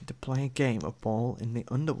invitation to play a game of ball in the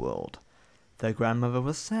underworld. Their grandmother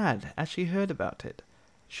was sad as she heard about it.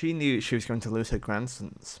 She knew she was going to lose her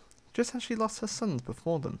grandsons, just as she lost her sons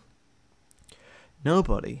before them.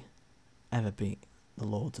 Nobody ever beat the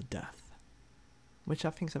Lords of Death, which I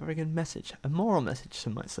think is a very good message, a moral message,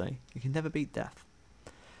 some might say. You can never beat death,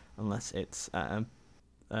 unless it's,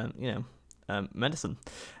 medicine.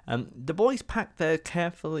 The boys packed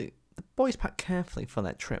carefully for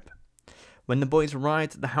their trip. When the boys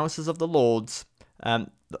arrived at the houses of the lords,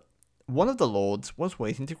 one of the lords was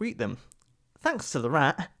waiting to greet them. Thanks to the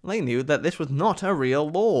rat, they knew that this was not a real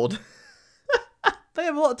lord. They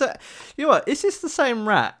have a lot to... You know what, is this the same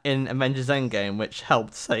rat in Avengers Endgame which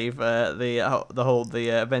helped save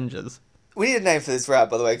the Avengers? We need a name for this rat,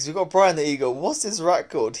 by the way, because we've got Brian the Eagle. What's this rat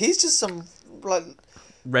called? He's just some, like...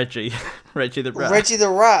 Reggie the rat. Reggie the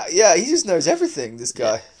rat, yeah, he just knows everything, this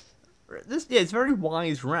guy. It's a very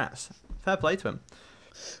wise rat. Fair play to him.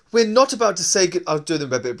 We're not about to say good... I'll do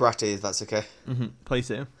them a bit bratty, if that's okay. Mm-hmm. Please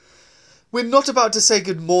do. We're not about to say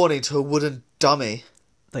good morning to a wooden dummy,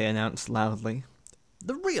 they announced loudly.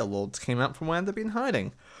 The real lords came out from where they'd been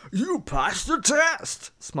hiding. You passed the test,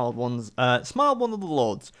 smiled one of the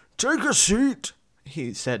lords. Take a seat,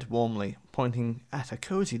 he said warmly, pointing at a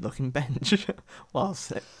cosy-looking bench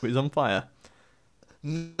whilst it was on fire.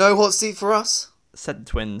 No hot seat for us, said the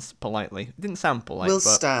twins politely. It didn't sound polite, we'll but...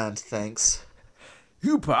 stand, thanks.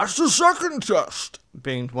 You passed the second test,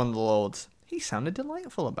 beamed one of the lords. He sounded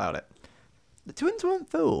delightful about it. The twins weren't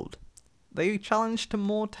fooled. They challenged to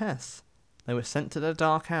more tests. They were sent to the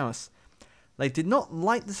dark house. They did not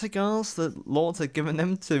light the cigars the lords had given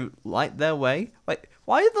them to light their way. Wait,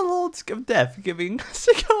 why are the lords of death giving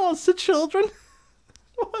cigars to children?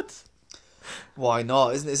 What? Why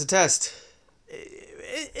not? Isn't it a test?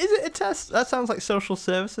 Is it a test? That sounds like social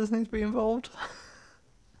services need to be involved.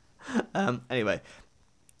 Anyway.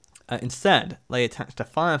 Instead, they attached the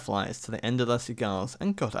fireflies to the end of their cigars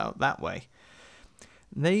and got out that way.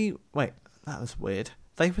 Wait, that was weird.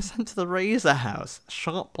 They were sent to the razor house.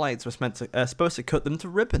 Sharp blades were supposed to cut them to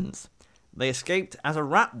ribbons. They escaped as a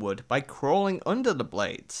rat would by crawling under the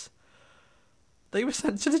blades. They were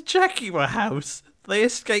sent to the Jaguar house. They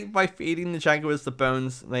escaped by feeding the Jaguars the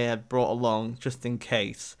bones they had brought along just in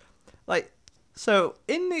case. So,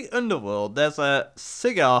 in the underworld, there's a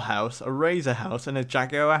cigar house, a razor house, and a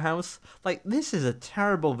Jaguar house. This is a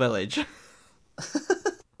terrible village.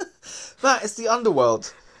 Matt, it's the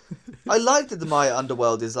underworld. I like that the Maya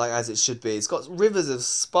underworld is as it should be. It's got rivers of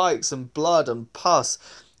spikes and blood and pus.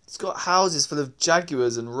 It's got houses full of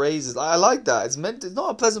jaguars and razors. I like that. It's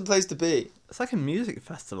not a pleasant place to be. It's like a music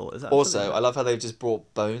festival. Is that also, I love how they've just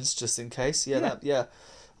brought bones just in case. Yeah.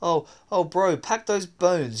 Oh, bro, pack those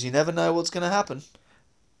bones. You never know what's going to happen.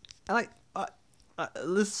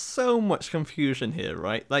 There's so much confusion here,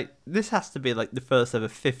 right? This has to be the first ever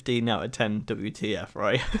 15 out of 10 WTF,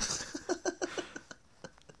 right?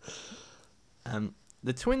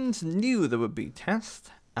 The twins knew there would be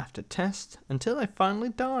test after test until they finally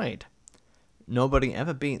died. Nobody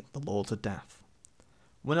ever beat the Lords of Death.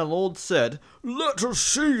 When a lord said, "Let us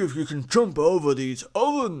see if you can jump over these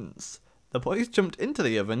ovens," the boys jumped into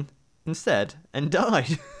the oven instead and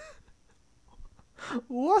died.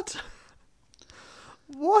 What?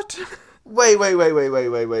 What? Wait.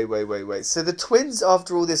 So the twins,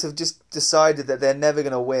 after all this, have just decided that they're never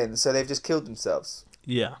going to win, so they've just killed themselves.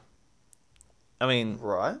 Yeah.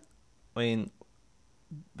 Right. They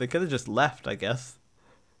could have just left, I guess.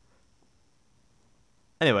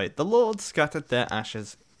 Anyway, the lords scattered their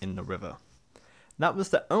ashes in the river. That was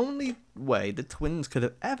the only way the twins could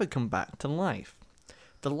have ever come back to life.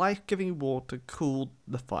 The life-giving water cooled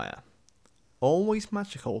the fire. Always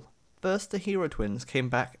magical, first the hero twins came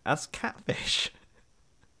back as catfish.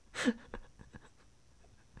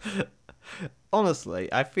 Honestly,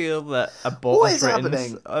 I feel that a bot What has is written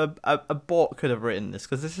happening? A bot could have written this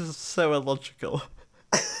because this is so illogical.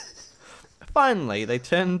 Finally, they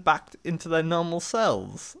turned back into their normal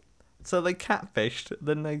selves. So they catfished,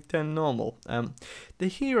 then they turned normal. The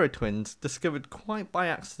hero twins discovered quite by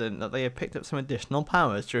accident that they had picked up some additional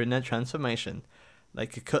powers during their transformation. They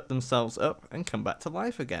could cut themselves up and come back to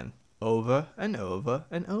life again, over and over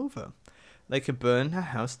and over. They could burn a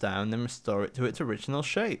house down and restore it to its original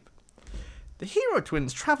shape. The hero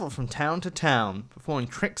twins travelled from town to town, performing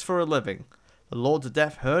tricks for a living. The Lords of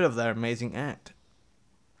Death heard of their amazing act.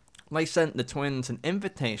 They sent the twins an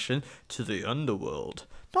invitation to the underworld,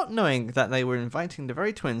 not knowing that they were inviting the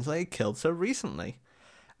very twins they had killed so recently.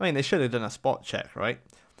 They should have done a spot check, right?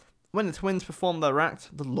 When the twins performed their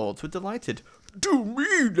act, the lords were delighted. "Do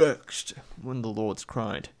me next," when the lords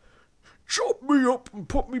cried. "Chop me up and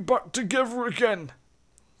put me back together again."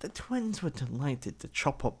 The twins were delighted to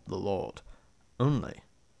chop up the lord. Only,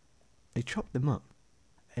 they chopped them up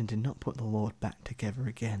and did not put the lord back together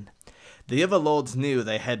again. The other lords knew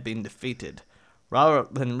they had been defeated. Rather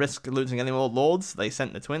than risk losing any more lords, they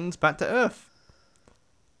sent the twins back to Earth.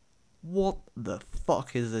 What the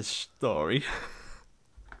fuck is this story?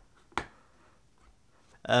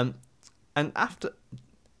 And after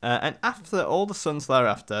all the sons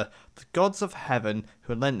thereafter, the gods of heaven,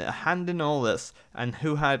 who had lent a hand in all this, and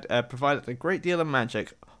who had provided a great deal of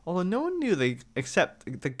magic, although no one knew they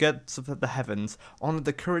except the gods of the heavens, honoured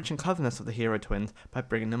the courage and cleverness of the hero twins by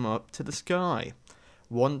bringing them up to the sky.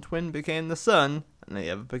 One twin became the sun, and the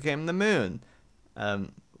other became the moon.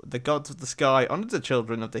 The gods of the sky honoured the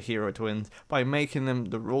children of the hero twins by making them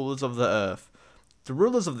the rulers of the earth. The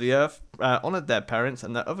rulers of the earth honoured their parents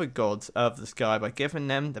and the other gods of the sky by giving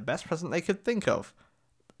them the best present they could think of.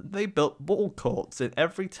 They built ball courts in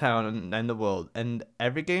every town in the world, and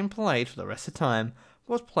every game played for the rest of the time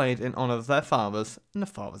was played in honour of their fathers and the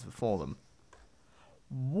fathers before them.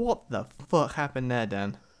 What the fuck happened there,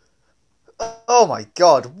 Dan? Oh my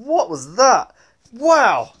god, what was that?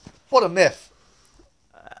 Wow, what a myth.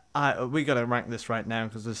 We gotta rank this right now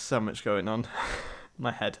because there's so much going on.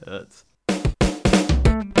 My head hurts.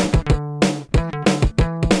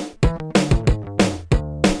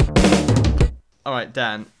 Alright,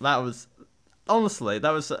 Dan, that was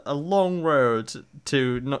a long road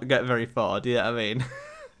to not get very far, do you know what I mean?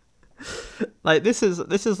 This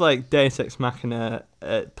is like Deus Ex Machina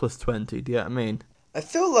plus 20, do you know what I mean? I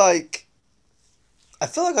feel like I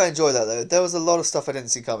enjoyed that though. There was a lot of stuff I didn't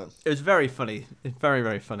see coming. It was very funny. It's very,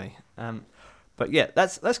 very funny. But yeah,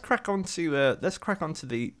 let's crack on to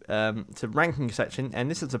the to ranking section, and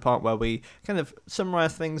this is the part where we kind of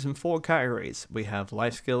summarize things in 4 categories. We have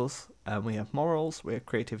life skills, we have morals, we have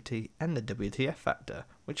creativity, and the WTF factor,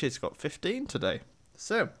 which has got 15 today.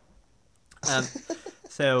 So,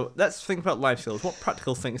 so let's think about life skills. What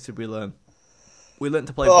practical things did we learn? We learned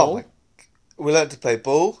to play ball. We learned to play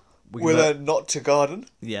ball. We learned not to garden.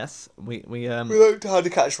 Yes, we learned how to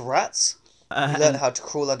catch rats. We learned how to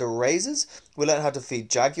crawl under razors. We learned how to feed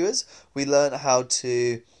jaguars. We learned how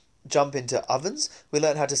to jump into ovens. We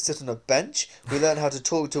learned how to sit on a bench. We learned how to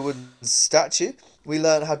talk to a wooden statue. We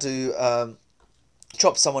learned how to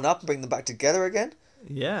chop someone up and bring them back together again.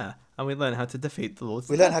 Yeah, and we learned how to defeat the lords.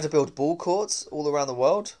 We learned how to build ball courts all around the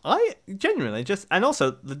world. I genuinely and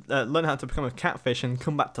also learn how to become a catfish and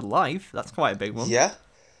come back to life. That's quite a big one. Yeah.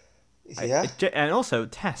 Yeah. And also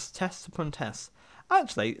tests upon tests.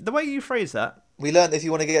 Actually, the way you phrase that... We learned if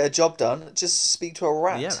you want to get a job done, just speak to a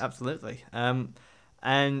rat. Yeah, absolutely.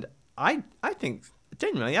 And I think,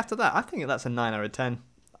 genuinely, after that, I think that's a 9 out of 10.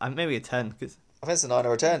 Maybe a 10. Cause... I think it's a 9 out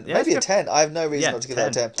of 10. Yeah, maybe a 10. I have no reason not to give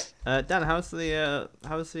that a 10. Dan, how's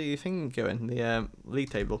the thing going? The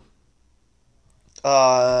league table?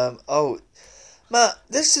 Matt,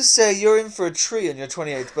 let's just say you're in for a treat on your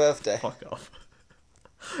 28th birthday. Fuck off.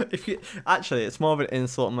 If you actually, it's more of an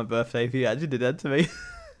insult on my birthday if you actually did that to me.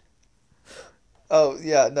 Oh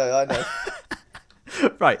yeah, no, I know.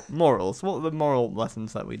 Right, morals. What are the moral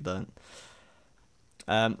lessons that we learned?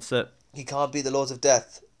 So You can't beat the laws of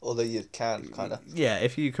death, although you can, kind of. yeah,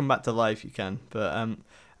 if you come back to life, you can. But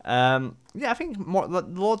yeah, I think more the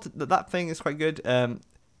Lord that thing is quite good.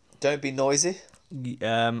 Don't be noisy.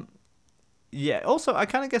 Yeah. Also, I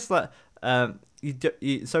kind of guess that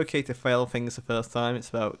it's okay to fail things the first time. It's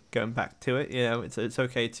about going back to it. You know, it's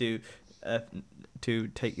okay to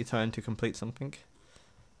take your time to complete something.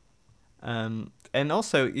 And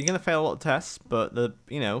also, you're gonna fail a lot of tests, but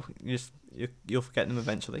you'll forget them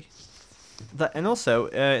eventually. And also,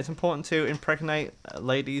 it's important to impregnate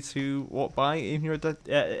ladies who walk by even you're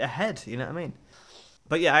ahead. You know what I mean?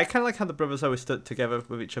 But yeah, I kind of like how the brothers always stood together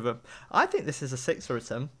with each other. I think this is a 6 or a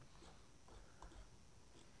 7.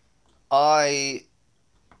 I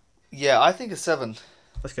think a 7.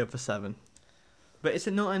 Let's go for 7. But is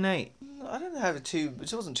it not an 8? I don't have it too.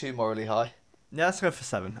 It wasn't too morally high. Yeah, let's go for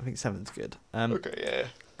 7. I think 7's good. Okay, yeah.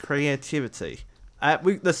 Creativity.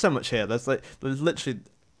 There's so much here. There's literally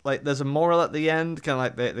there's a moral at the end. Kind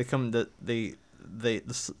of like they come the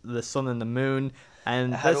sun and the moon,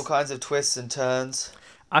 and it had all kinds of twists and turns.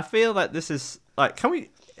 I feel like this is like, can we?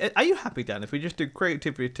 Are you happy, Dan, if we just do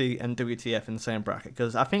creativity and WTF in the same bracket?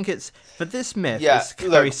 Because I think it's for this myth. Yeah, it's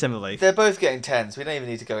very similarly. They're both getting 10s. We don't even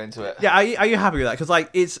need to go into it. Yeah, are you happy with that? Because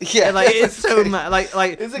it's it's so crazy. mad.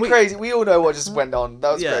 Like is it crazy? We all know what just went on.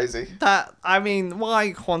 That was crazy. That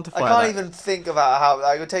why quantify? I can't even think about how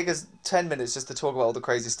it would take us 10 minutes just to talk about all the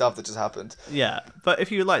crazy stuff that just happened. Yeah, but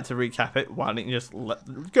if you'd like to recap it, why don't you just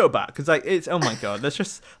go back? Because it's oh my god, there's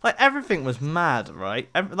just everything was mad, right?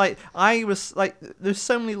 I was there's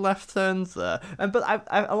so many left turns there, but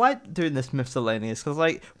I like doing this miscellaneous because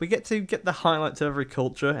we get to get the highlights of every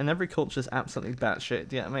culture, and every culture is absolutely batshit.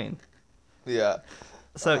 Do you know what I mean? Yeah.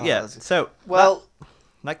 So that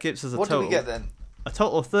gives us a what total. What do we get then? A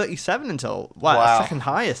total of 37 in total. Wow. Second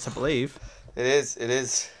highest, I believe. It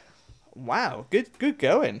is. Wow, good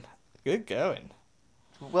going. Good going.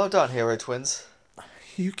 Well done, Hero Twins.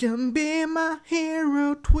 You can be my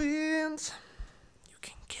hero twins. You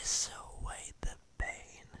can kiss away the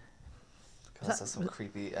pain. That's some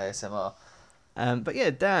creepy ASMR. But yeah,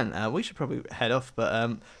 Dan, we should probably head off,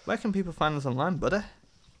 but where can people find us online, buddy?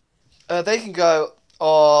 They can go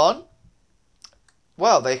on...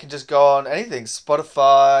 Well, they can just go on anything.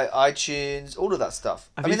 Spotify, iTunes, all of that stuff.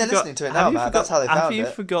 They're listening to it now, man. That's how they found it. Have you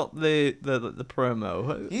forgot the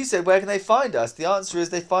promo? You said, where can they find us? The answer is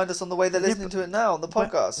they find us on the way they're listening to it now, on the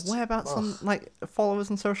podcast. Whereabouts on, followers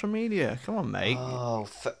on social media? Come on, mate. Oh,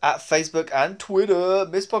 at Facebook and Twitter,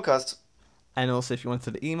 Miss Podcast. And also, if you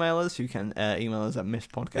wanted to email us, you can email us at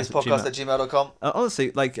misspodcast@gmail.com. misspodcast@gmail.com.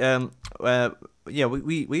 Honestly,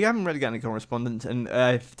 we haven't really got any correspondence, and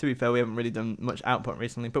to be fair, we haven't really done much output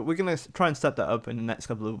recently, but we're going to try and step that up in the next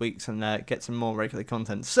couple of weeks and get some more regular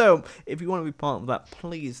content. So, if you want to be part of that,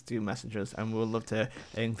 please do message us, and we'll love to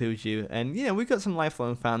include you. And, we've got some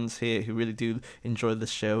lifelong fans here who really do enjoy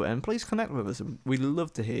this show, and please connect with us. We'd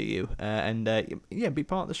love to hear you, and be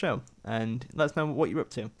part of the show, and let us know what you're up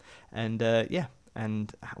to. And,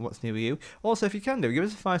 and what's new with you. Also, if you can give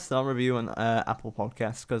us a 5-star review on Apple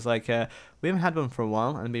Podcasts, because we haven't had one for a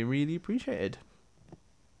while, and it'd be really appreciated.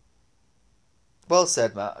 Well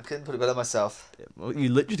said, Matt. I couldn't put it better myself. Well, you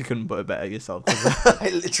literally couldn't put it better yourself. I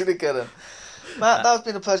literally couldn't. Matt, that has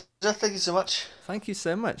been a pleasure. Thank you so much. Thank you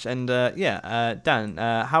so much. And Dan,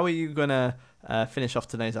 how are you gonna finish off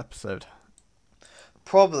today's episode?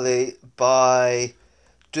 Probably by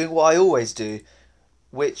doing what I always do,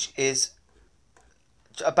 which is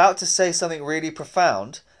about to say something really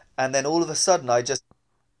profound, and then all of a sudden I just...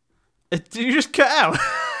 Did you just cut out?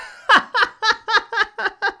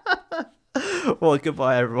 Well,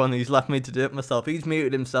 goodbye everyone. He's left me to do it myself. He's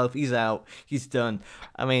muted himself. He's out. He's done.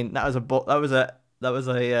 I mean, that was a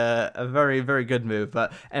very, very good move.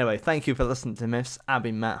 But anyway, thank you for listening to Myths. I've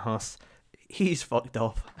been Matt Huss. He's fucked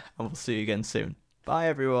off, and we'll see you again soon. Bye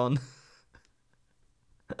everyone.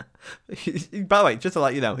 By the way, just to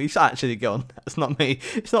let you know, he's actually gone. That's not me.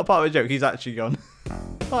 It's not part of a joke. He's actually gone.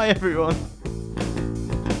 Bye, everyone.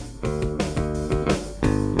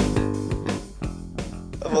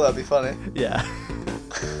 Well, that'd be funny. Yeah.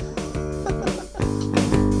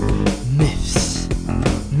 Myths.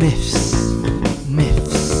 Myths.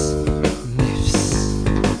 Myths. Myths.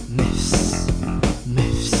 Myths.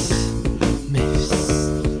 Myths. Myths.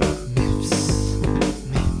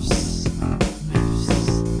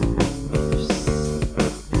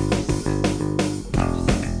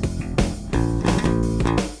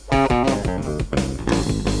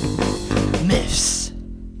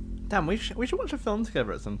 Dan, we should watch a film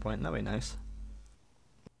together at some point. That'd be nice.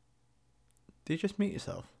 Did you just meet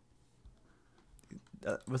yourself?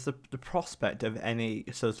 Was the prospect of any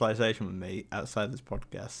socialization with me outside this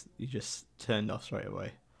podcast, you just turned off straight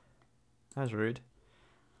away? That was rude.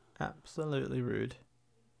 Absolutely rude.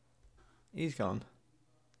 He's gone.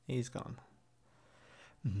 Mr.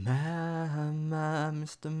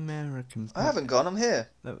 American. I haven't gone. I'm here.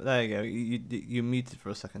 There you go. You muted for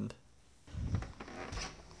a second.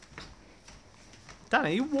 Dan, are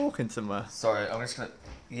you walking somewhere? Sorry, I'm just gonna.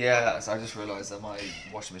 Yeah, I just realised that my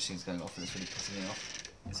washing machine's going off and it's really pissing me off.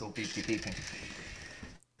 It's all beeping.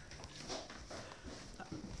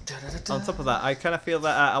 On top of that, I kind of feel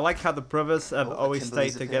that I like how the brothers have always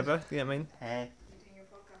stayed together. You know what I mean?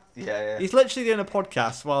 Yeah. He's literally doing a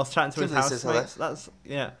podcast whilst chatting to his Kimberly says housemates.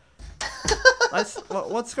 That's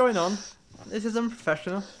what's going on? This is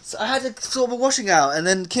unprofessional. So I had to sort my washing out, and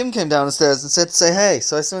then Kim came downstairs and said to say hey.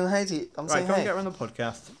 So I said hey to you. I'm saying go hey. and get her on the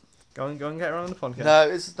podcast. Go and get her on the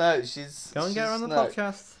podcast. No, she's. Go and get her on the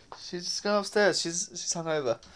podcast. She's just gone upstairs. She's hungover.